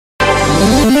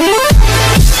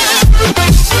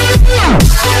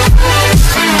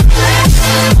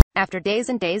After days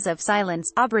and days of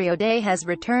silence, Aubrey O'Day has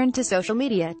returned to social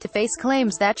media to face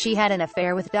claims that she had an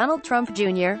affair with Donald Trump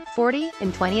Jr., 40,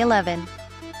 in 2011.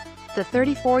 The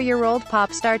 34-year-old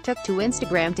pop star took to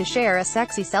Instagram to share a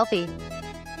sexy selfie.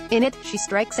 In it, she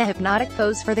strikes a hypnotic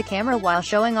pose for the camera while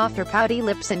showing off her pouty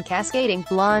lips and cascading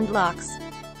blonde locks.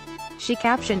 She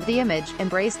captioned the image,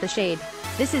 "Embrace the shade."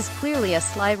 This is clearly a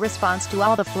sly response to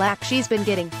all the flack she's been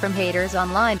getting from haters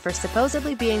online for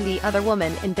supposedly being the other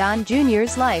woman in Don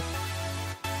Jr.'s life.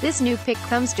 This new pic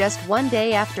comes just one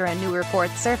day after a new report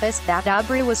surfaced that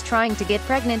Aubrey was trying to get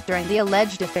pregnant during the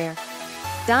alleged affair.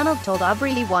 Donald told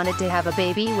Aubrey he wanted to have a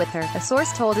baby with her, a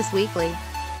source told Us Weekly.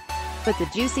 But the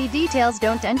juicy details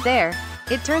don't end there.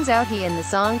 It turns out he and the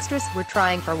songstress were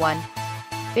trying for one.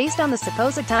 Based on the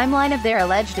supposed timeline of their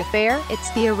alleged affair, it's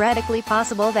theoretically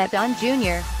possible that Don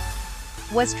Jr.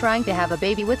 was trying to have a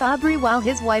baby with Aubrey while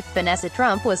his wife Vanessa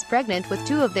Trump was pregnant with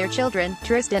two of their children,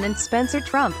 Tristan and Spencer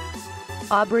Trump.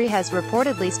 Aubrey has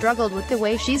reportedly struggled with the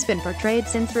way she's been portrayed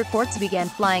since reports began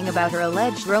flying about her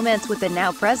alleged romance with the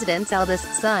now president's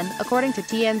eldest son, according to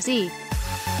TMZ.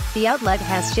 The outlet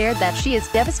has shared that she is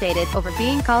devastated over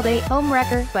being called a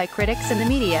homewrecker by critics and the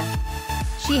media.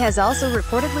 She has also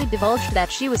reportedly divulged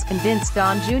that she was convinced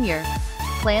Don Jr.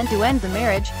 planned to end the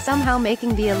marriage, somehow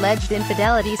making the alleged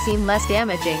infidelity seem less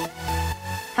damaging.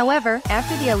 However,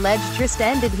 after the alleged tryst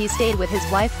ended, he stayed with his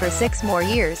wife for 6 more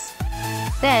years.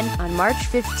 Then, on March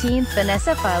 15,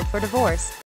 Vanessa filed for divorce.